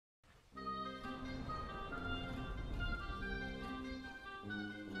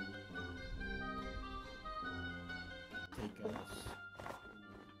take us.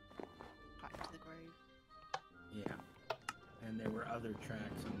 Back to the grove. Yeah. And there were other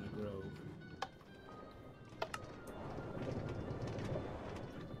tracks on the grove.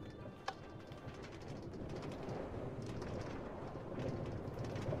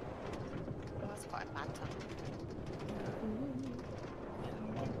 Oh, that's quite a mad tunnel. Getting a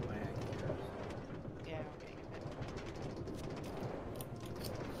lot of lag here. Yeah, I'm getting a bit.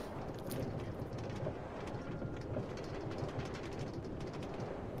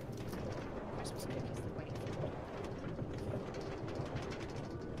 Christmas cookies the way forward.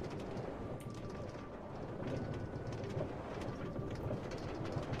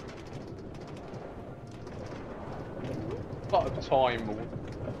 A lot of time. This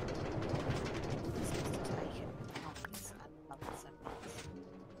used to take months and months and months.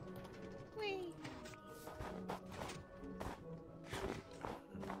 Whee!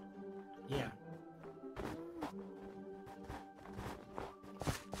 Yeah.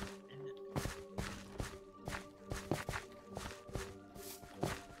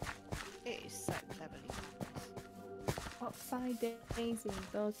 It is so cleverly done. Oxide daisies,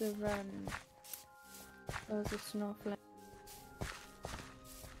 those are snowflakes.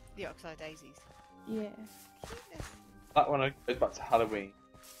 The oxide daisies. Yeah. Cuteness. That one goes back to Halloween.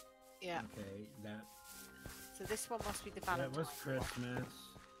 Yeah. Okay, that So this one must be the Valentine. was Christmas.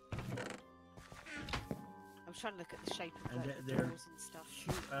 I'm trying to look at the shape of And the there- doors and stuff.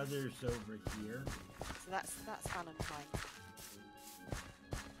 Two others over here. So that's Valentine.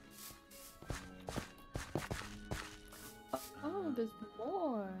 Oh, there's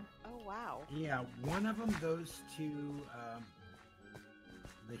more. Oh wow. Yeah, one of them goes to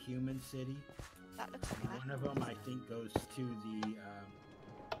the human city. That looks like One of them, I think, goes to the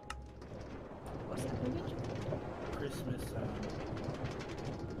What's that? Christmas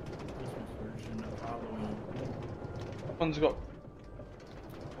version of Halloween. One's got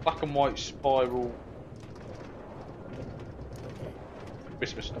black and white spiral Okay.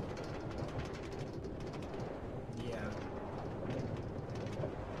 Christmas stuff. Yeah.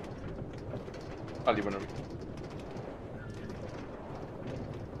 Value winner. Okay.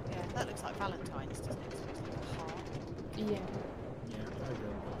 Yeah, that looks like Valentine's, doesn't it? It looks like a heart. Yeah. Yeah, probably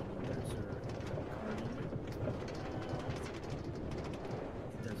don't go anywhere, sir.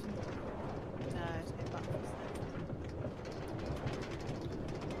 It doesn't work. No, it's no buttons there.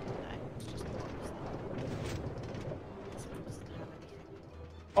 No, it's just a box there. This one doesn't have anything.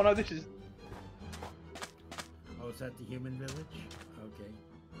 Oh no, this is. Oh, is that the human village? Okay.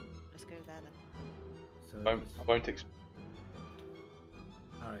 Let's go there then. So I won't explain.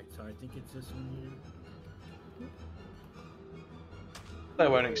 alright, so I think it's this one here. I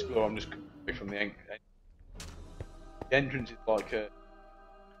won't explore. I'm just going away from the entrance. The entrance is like a.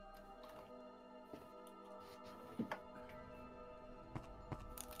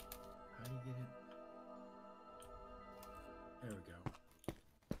 How do you get in? There we go.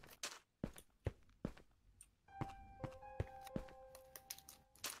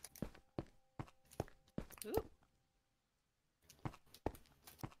 Ooh.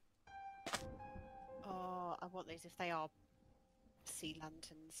 Oh, I want these if they are sea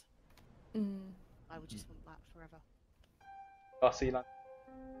lanterns. Mm. I would just want that forever. Sea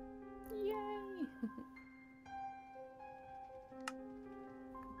Yay!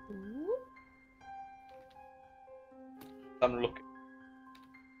 Ooh. I'm looking.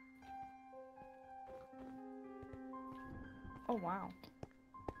 Oh wow.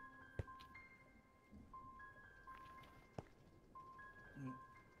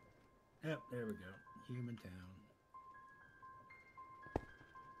 Yep, there we go. Human town.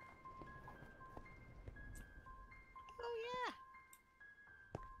 Oh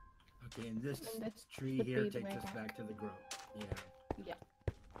Okay, and this And that's tree the here big takes way us back to the grove. Yeah. Yeah. yeah,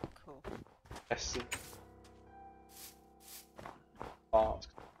 cool. Yes. Art.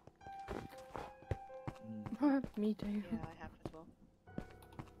 Mm. Me too. Yeah, I have as well.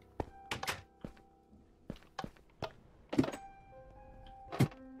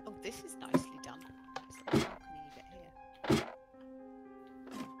 Oh, this is nicely done. It's like a balcony bit here.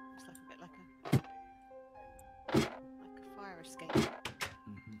 It's like a bit like a fire escape.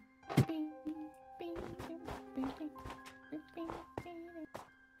 Mhm. Bing, bing, bing, bing, bing, bing, bing, bing.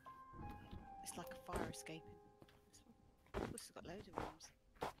 It's like a fire escape. Oh, this has got loads of rooms.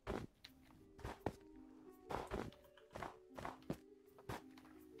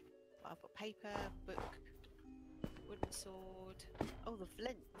 I've got paper, book, wooden sword. Oh, the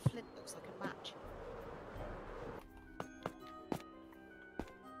flint. The flint looks like a match.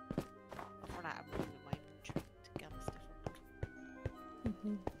 I've run out of room in my inventory to gather stuff on.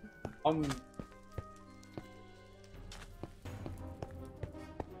 Mhm. I'm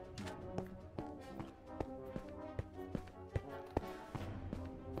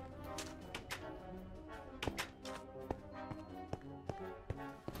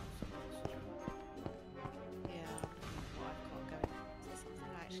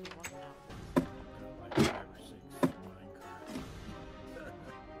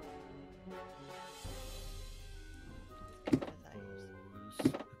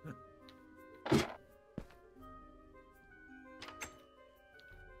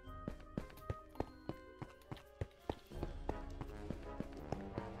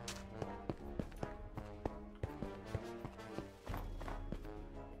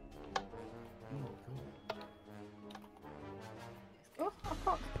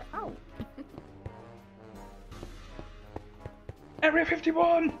Area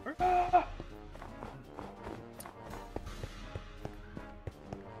 51! Ah!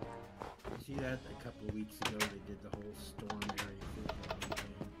 See that a couple of weeks ago? They did the whole storm area football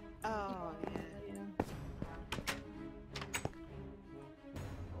thing. Oh, yeah. Yeah.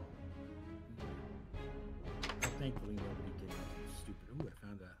 Well, thankfully nobody did anything stupid. Ooh, I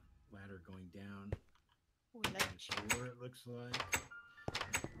found a ladder going down. Ooh, ledge. Sewer, it looks like.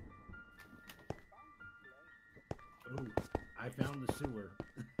 Ooh, I found the sewer.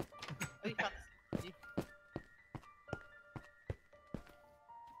 Oh, you found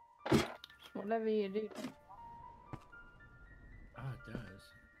this. Whatever you do. Ah, it does.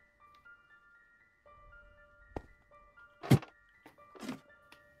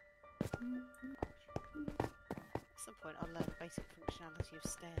 At some point, I'll learn the basic functionality of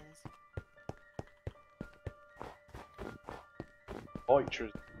stairs.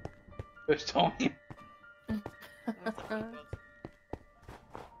 Elytra's first time. That's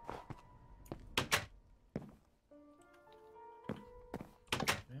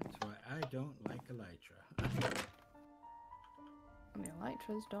why I don't like Elytra. I mean,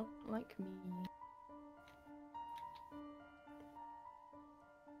 Elytras don't like me.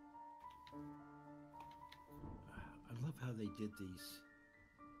 I love how they did these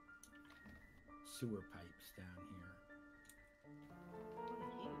sewer pipes down here.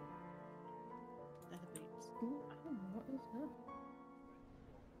 Leather boots. Ooh, what is that?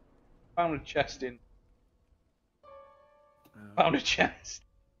 Found a chest in. Uh, Found a chest.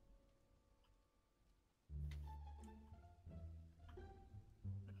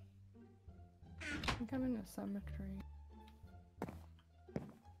 I think I'm in a cemetery.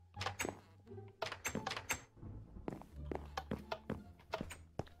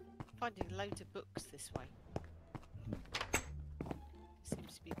 Finding loads of books this way.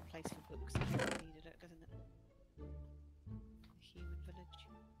 Seems to be the place for books if you needed it, doesn't it? The human village.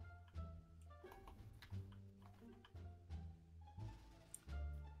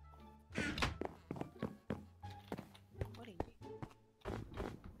 What do you mean?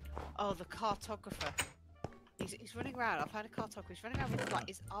 Oh, the cartographer. He's running around. I've had a cartographer. He's running around with like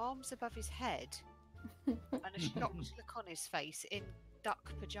his arms above his head and a shocked look on his face in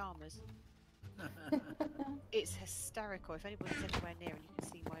duck pajamas. It's hysterical. If anybody's anywhere near and you can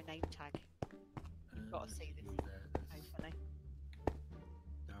see my name tag, you've got to see this. So funny.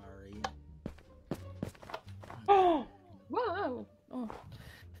 Sorry. Oh! Whoa! Oh,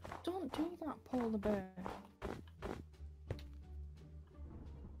 don't do that, polar bear.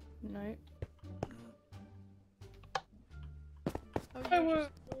 No. Oh, I you're will.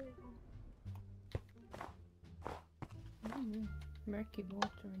 Murky water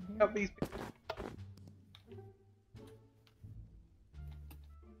in here. Help these.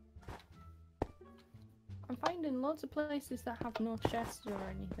 I'm finding loads of places that have no chests or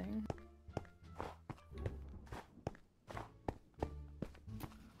anything.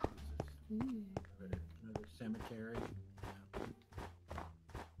 Ooh. Another cemetery. Yeah.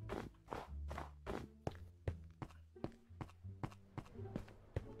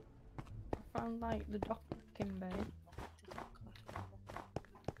 I found like the docking bay.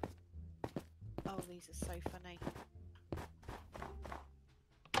 Oh, these are so funny.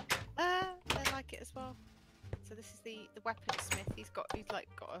 Ah, I like it as well. So this is the weaponsmith. He's like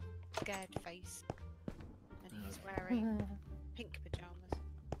got a scared face, and he's wearing pink pajamas.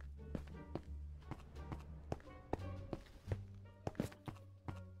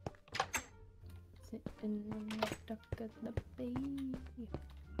 Sitting on the dock of the bay.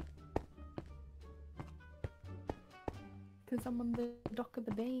 Cause I'm on the dock of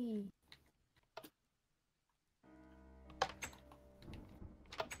the bay.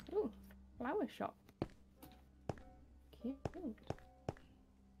 Ooh, flower shop. Cute.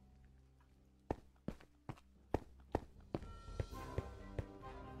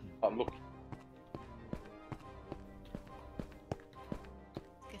 I'm looking.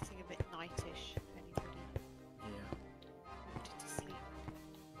 It's getting a bit nightish. If anybody Yeah. wanted to sleep.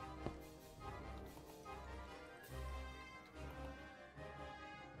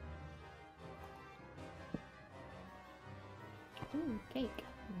 Ooh, cake.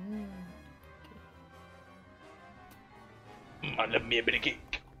 I love me a bit of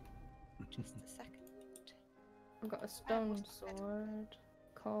cake. Just a second. I've got a stone sword,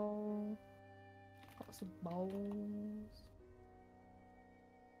 coal, lots of bowls.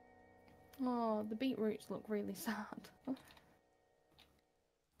 Oh, the beetroots look really sad.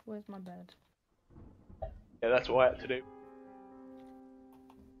 Where's my bed? Yeah, that's what I had to do.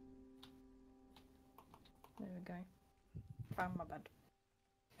 There we go. Found my bed.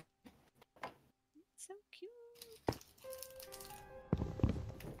 So cute.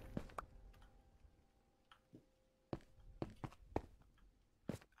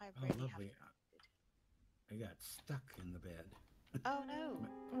 Oh, really lovely. I got stuck in the bed. Oh no.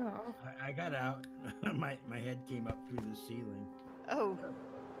 Oh. I got out. My head came up through the ceiling. Oh.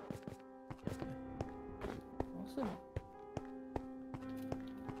 Awesome.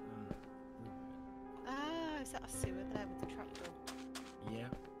 Ah, is that a sewer there with the trapdoor? Yeah.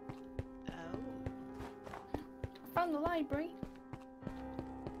 Oh. I found the library,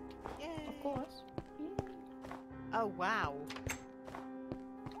 Yay. of course. Yay. Oh wow.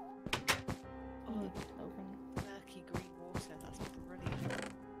 Oh, Need open. murky green water. That's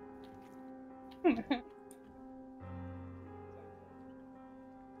brilliant.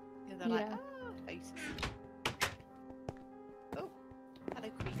 Yeah, they're like, Yeah. ah, faces. Oh, hello,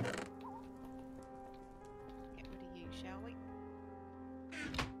 creeper. Get rid of you, shall we?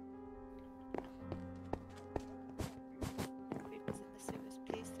 Creepers in the sewers,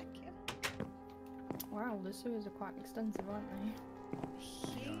 please, thank you. Wow, the sewers are quite extensive, aren't they?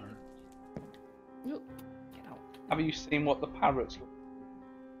 They Huge. are. Oop. Get out. Have you seen what the parrots look?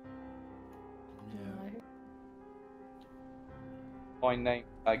 Yeah. No. My name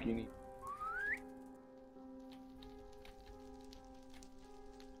tag you need.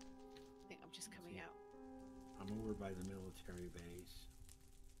 I think I'm just coming out. I'm over by the military base.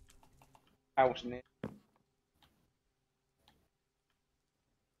 House near. I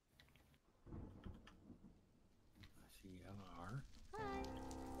see LR.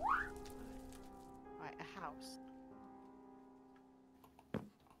 Right, a house.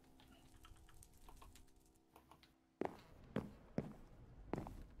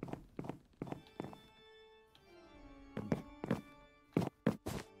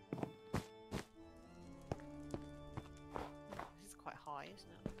 This is quite high,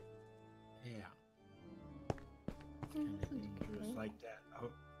 isn't it? Yeah. Mm, Kind of that's dangerous okay. like that.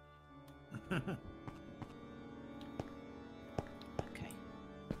 Oh. Okay.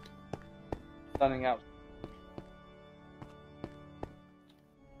 Standing out.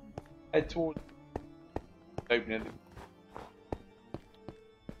 Head towards. Opening.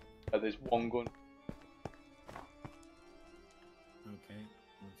 There's one gun. Okay.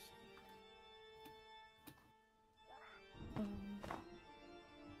 Let's see.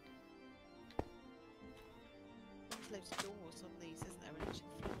 There's loads of doors on these, isn't there? On each of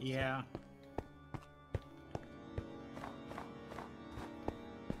the floors? Yeah.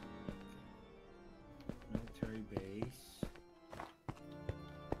 Military base.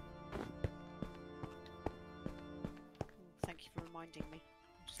 Thank you for reminding me.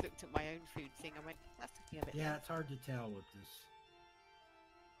 I just looked at my own food thing. I went, that's looking a bit. Yeah, it's hard to tell with this.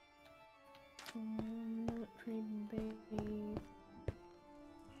 Military base.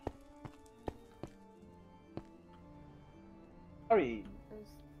 Sorry. Is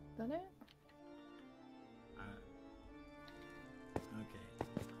that it? Okay.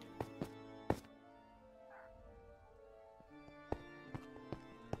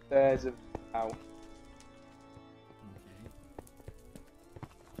 There's a house. Okay.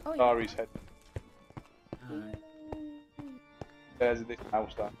 Oh yeah. Dari's head. Alright. There's this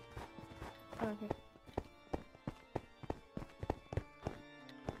house there. Okay.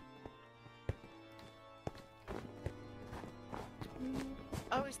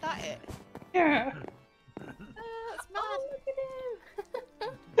 Oh, is that it? Yeah. Oh, that's Oh, mad. look at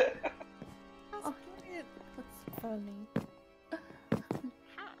him! That's Oh. brilliant. That's funny.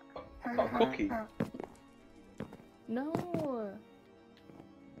 Got a cookie. No!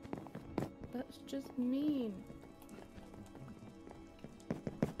 That's just mean.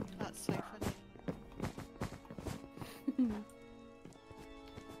 That's so funny.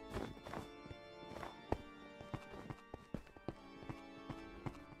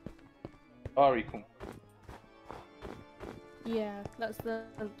 Dari come. Yeah, that's the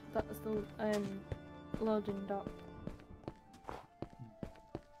loading dock.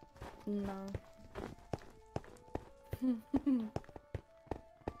 No.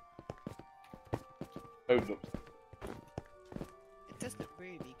 Load up. It does look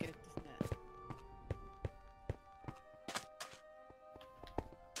really good, doesn't it?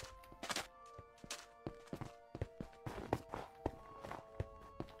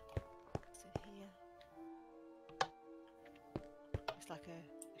 What's in here? It's like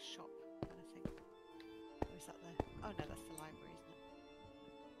a shop kind of thing. Or is that the... Oh no, that's the library, isn't it?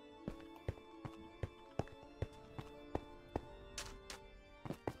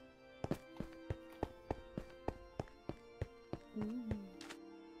 Ooh.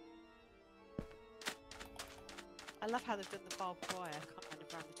 I love how they've done the barbed wire kind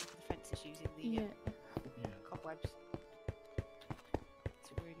of around the top of the fences using the Yeah. Yeah. cobwebs.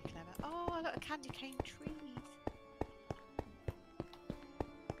 It's really clever. Oh, look, candy cane trees.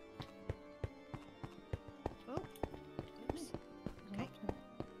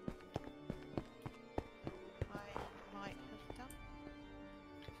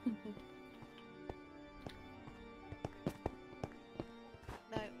 No,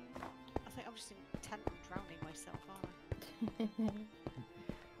 I think I'm just intent on drowning myself, aren't I?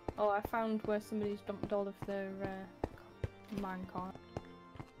 Oh, I found where somebody's dumped all of their minecart.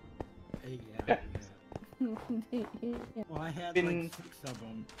 Hey, Yeah. yeah. Well, I had Been- like 6 of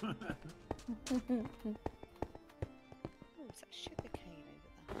them. Oh, is that sugar cane over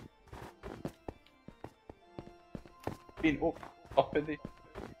there? Been up in the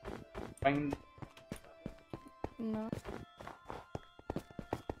rain. No.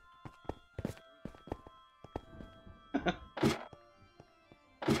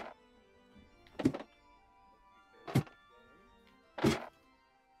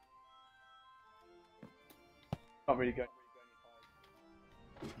 Can't really go.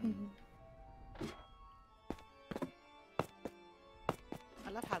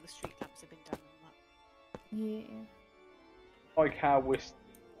 I love how the street lamps have been done on that. Yeah. Like how we're.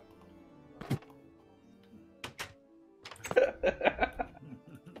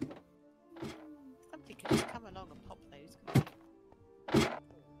 Somebody could just come along and pop those. couldn't they?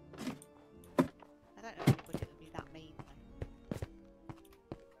 I don't know anybody that would be that mean though.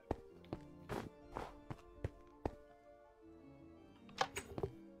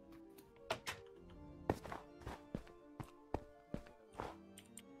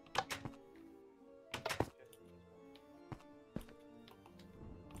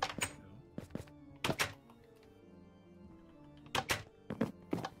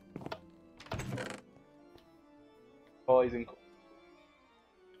 Boys and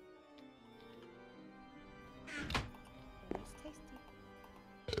Oh, it's tasty.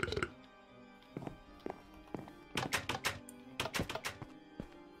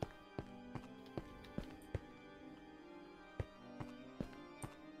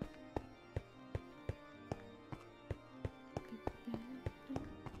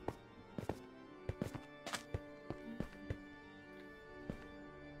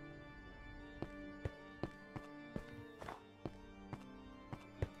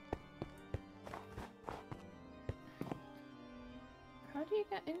 How do you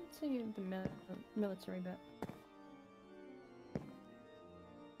get into the military bit?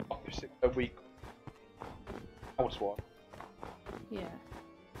 opposite a week. Housewife. Yeah.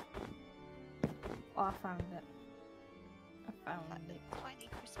 Oh, I found it. I found Like it. the tiny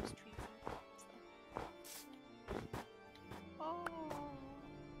Christmas trees. Oh.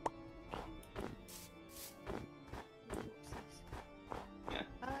 What's this? Yeah.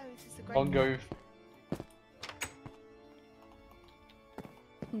 Oh, this is the great. Ongoing.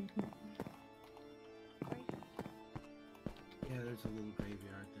 Great. Yeah, there's a little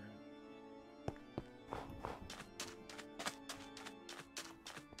graveyard there.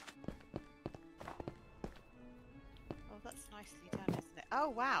 Oh, that's nicely done, isn't it? Oh,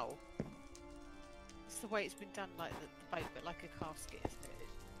 wow. It's the way it's been done, like the boat, but like a casket, isn't it?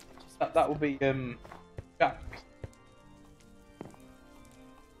 It just That will be Jack.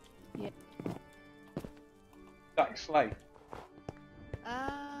 Yeah. Jack Slade.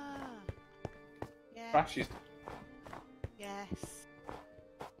 Ah. Yeah. Crashes. Yes.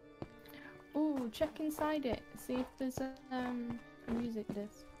 Oh, check inside it. See if there's a music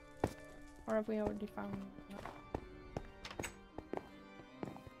disc. Or have we already found that?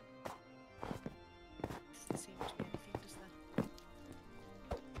 Doesn't seem to be anything, does there?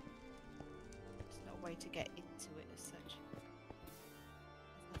 There's no way to get into it as such.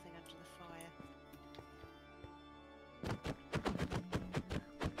 There's nothing under the fire.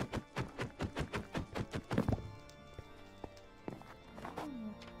 Oh.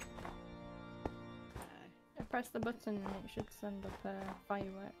 No. I press the button and it should send up a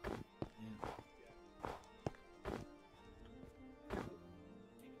firework. Yeah.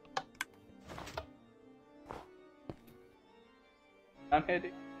 Down here,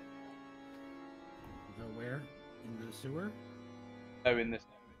 dude? Go where? Into the sewer? No, in this.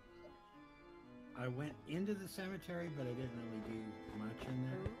 I went into the cemetery, but I didn't really do much in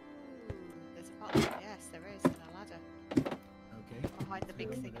there. Ooh, there's a part. Yes, there is, and a ladder Okay. behind the big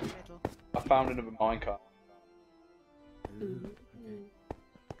So, thing in the middle. I found another minecart. Ooh, okay.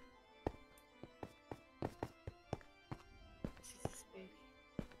 This is a spooky.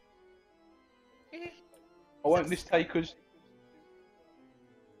 Won't this take us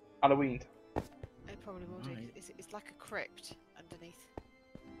Halloween? It probably will do. Right. It's like a crypt underneath.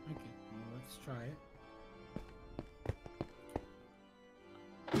 Okay. Well, let's try it.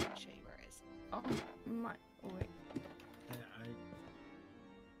 I'll show you where it is. Oh, my. Oh, wait.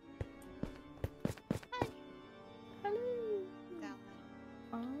 Hello. Down there.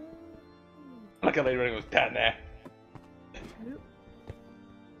 Oh. Like a lady running was down there. Hello.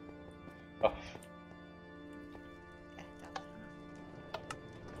 Rough. Yeah, down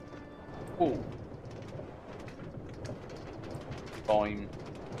there. Oh. Fine.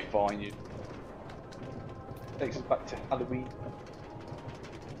 Fine, you. Takes us back to Halloween.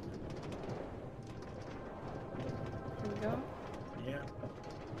 Here we go. Yeah.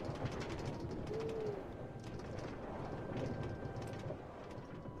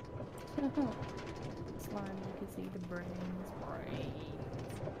 Slime, you can see the brains.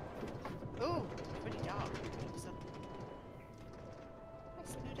 Ooh, it's pretty dark. All of a sudden. Hi,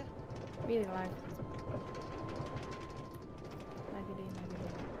 Snooder. Really like. Maggie.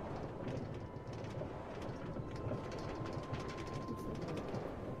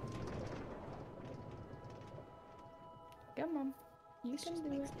 Come on, you This can just do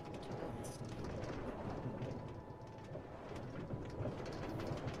makes it. me want to build stuff.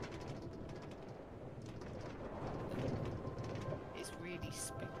 It's really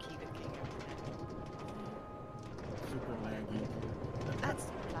spooky looking, isn't it? Super laggy too. Adds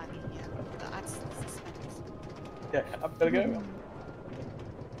to the laggy, yeah. That adds to the suspense. Yeah, I'm gonna go.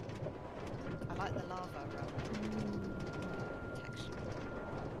 I like the lava texture.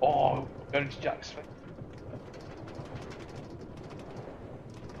 Oh, I'm going to Jack's face.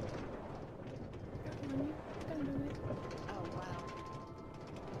 Come on, you can do it. Oh wow.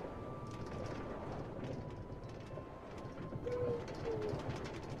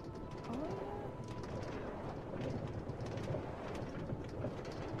 Oh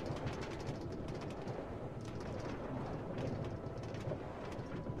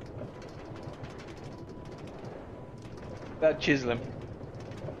That chisel him.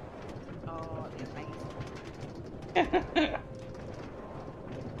 Oh, it's amazing.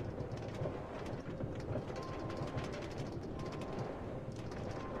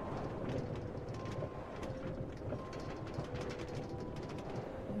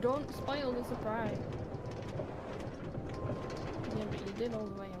 Don't spoil the surprise. Yeah, but you did all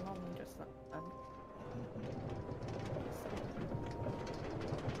the way along just that.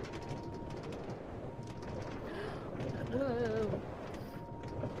 Whoa.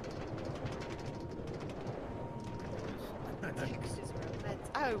 The textures are immense.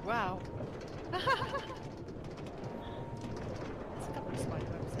 Oh wow. There's a couple of spider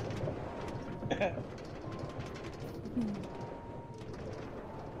webs there.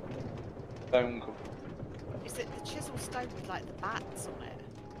 Stone cool. Is it the chisel stone with like the bats on it?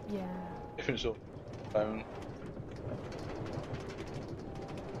 Yeah. Different sort of stone.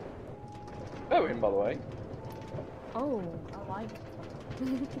 Oh, in by the way. Oh, I like that.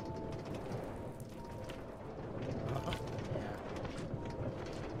 Yeah.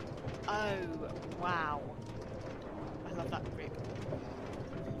 Oh wow. I love that brick.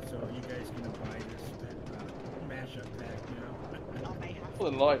 So are you guys gonna buy this mashup pack now? I may have More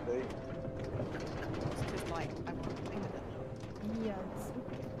to, than likely. because like I want to play with it now. Yes.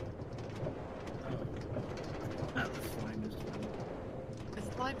 Oh. The slime is fun. The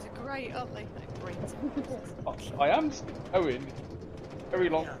slimes are great, aren't they? Like brains. I am still going. Very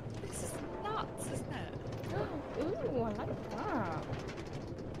long. Yeah. This is nuts, isn't it? Ooh, I like that.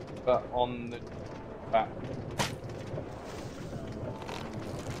 But on the back.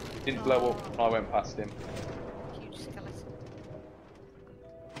 Didn't blow up when I went past him. Huge skeleton.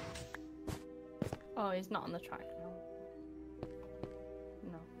 Oh, he's not on the track now.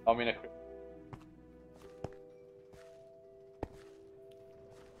 No. I'm in a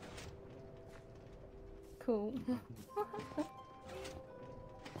Cool.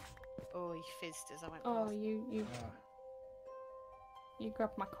 Oh, he fizzed as I went Oh, past. you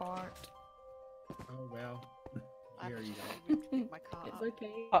grabbed my cart. Oh well. I Here have you to go. pick my cart It's up.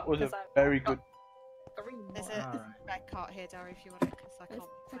 okay. That was a 'cause very I've got good. 3 more. There's a Alright. red cart here, Dari, if you want it, because I It's can't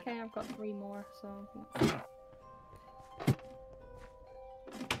find okay, it. I've got 3 more, so.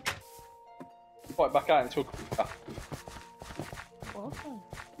 Right back out and talk about Awesome.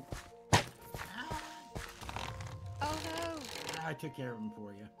 Oh no! I took care of him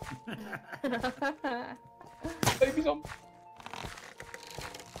for you. babies on.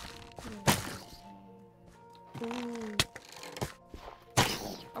 Ooh.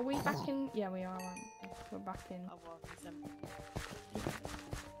 Are we back in? Yeah, we are. Aren't we? We're back in. Oh well, there's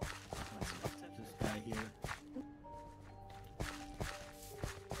This guy here.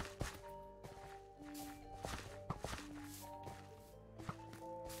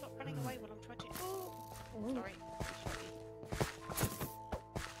 Stop running away when I'm trying to. Oh! Ooh. Sorry. I shot you.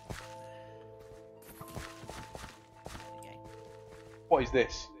 There you go. What is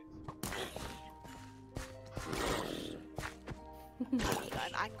this? We got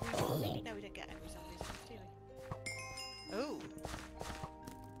an angry zombie. No, we don't get angry zombies, do we? Oh!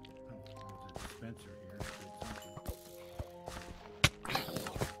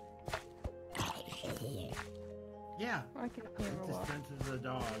 can hear It a just what? senses the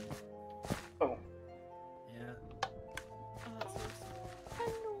dog. Oh, Yeah. Oh, that's nice.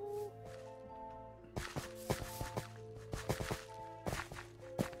 Hello.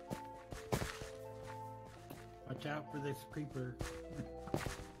 Watch out for this creeper.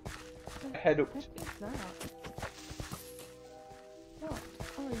 head up. What is that?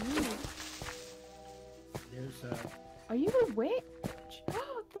 What are you? There's Are you a witch?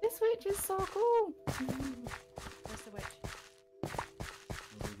 Oh, this witch is so cool. Where's the witch?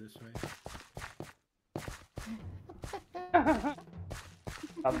 over this way.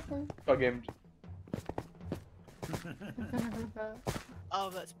 Got gamed. Oh,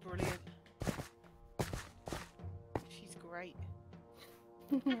 that's brilliant. She's great.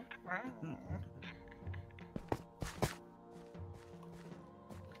 Alright,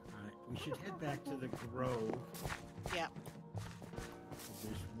 we should head back to the grove. Yeah.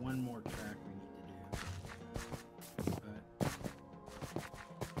 There's one more track we need to do. But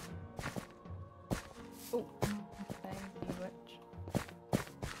Oh, thank you, witch.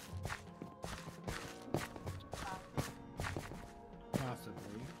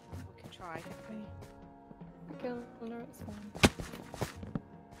 possibly. We can try. I killed her, it's fine.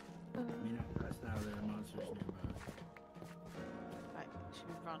 I mean, that's now there are monsters nearby. Right, should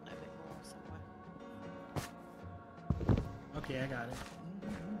we run a bit more somewhere? Okay, I got it.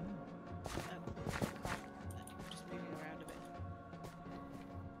 Can't. Just moving around a bit.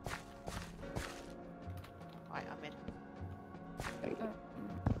 Right, I'm in.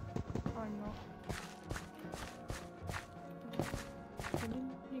 I'm not. Where did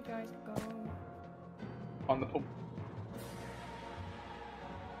you guys go? On the pump.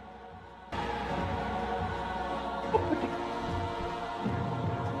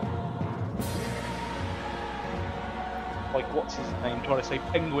 Like, what's his name? Trying to say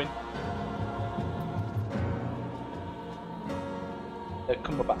penguin.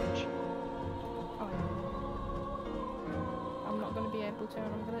 Cumberbatch. Oh, I'm not gonna be able to,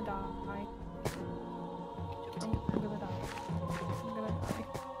 and I'm gonna die. I'm gonna die. I'm gonna die.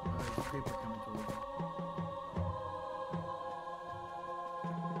 There's a creeper coming towards you.